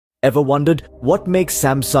Ever wondered what makes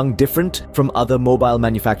Samsung different from other mobile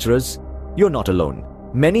manufacturers? You're not alone.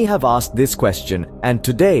 Many have asked this question, and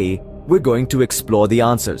today we're going to explore the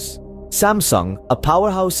answers. Samsung, a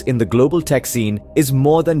powerhouse in the global tech scene, is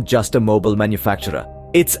more than just a mobile manufacturer.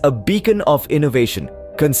 It's a beacon of innovation,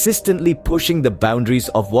 consistently pushing the boundaries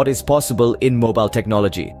of what is possible in mobile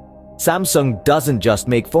technology. Samsung doesn't just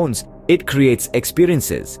make phones, it creates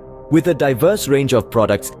experiences. With a diverse range of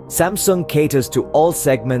products, Samsung caters to all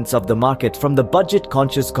segments of the market, from the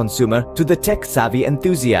budget-conscious consumer to the tech-savvy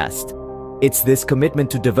enthusiast. It's this commitment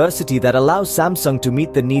to diversity that allows Samsung to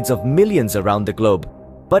meet the needs of millions around the globe.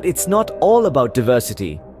 But it's not all about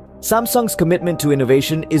diversity. Samsung's commitment to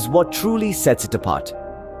innovation is what truly sets it apart.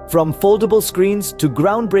 From foldable screens to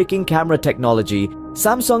groundbreaking camera technology,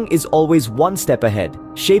 Samsung is always one step ahead,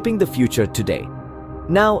 shaping the future today.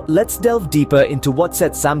 Now, let's delve deeper into what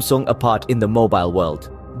sets Samsung apart in the mobile world.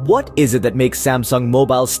 What is it that makes Samsung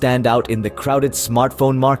Mobile stand out in the crowded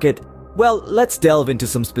smartphone market? Well, let's delve into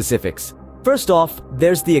some specifics. First off,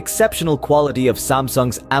 there's the exceptional quality of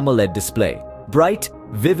Samsung's AMOLED display. Bright,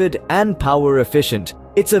 vivid, and power efficient,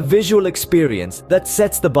 it's a visual experience that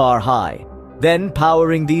sets the bar high. Then,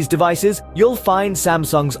 powering these devices, you'll find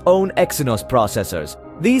Samsung's own Exynos processors.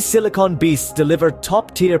 These silicon beasts deliver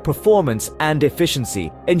top-tier performance and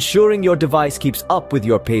efficiency, ensuring your device keeps up with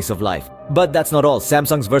your pace of life. But that's not all.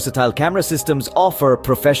 Samsung's versatile camera systems offer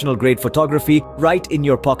professional-grade photography right in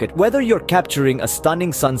your pocket. Whether you're capturing a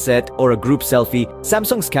stunning sunset or a group selfie,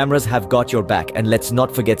 Samsung's cameras have got your back. And let's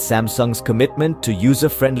not forget Samsung's commitment to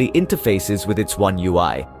user-friendly interfaces with its One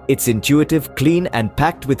UI. It's intuitive, clean, and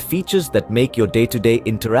packed with features that make your day-to-day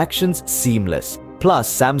interactions seamless. Plus,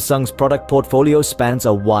 Samsung's product portfolio spans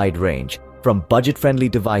a wide range, from budget-friendly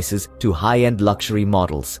devices to high-end luxury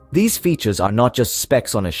models. These features are not just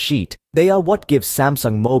specs on a sheet, they are what gives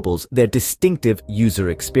Samsung mobiles their distinctive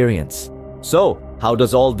user experience. So, how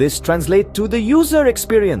does all this translate to the user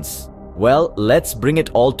experience? Well, let's bring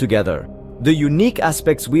it all together. The unique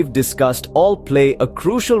aspects we've discussed all play a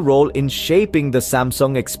crucial role in shaping the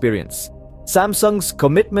Samsung experience. Samsung's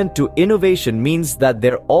commitment to innovation means that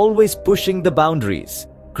they're always pushing the boundaries,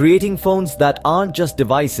 creating phones that aren't just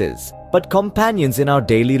devices, but companions in our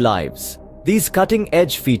daily lives. These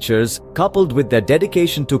cutting-edge features, coupled with their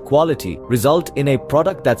dedication to quality, result in a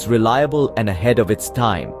product that's reliable and ahead of its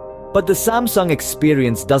time. But the Samsung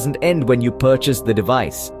experience doesn't end when you purchase the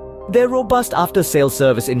device. Their robust after-sales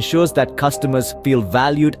service ensures that customers feel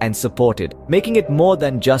valued and supported, making it more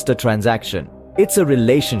than just a transaction. It's a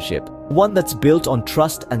relationship, one that's built on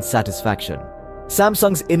trust and satisfaction.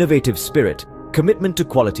 Samsung's innovative spirit, commitment to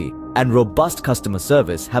quality, and robust customer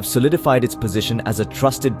service have solidified its position as a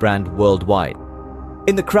trusted brand worldwide.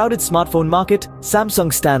 In the crowded smartphone market,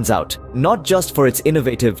 Samsung stands out, not just for its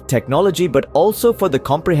innovative technology but also for the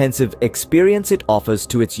comprehensive experience it offers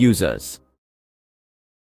to its users.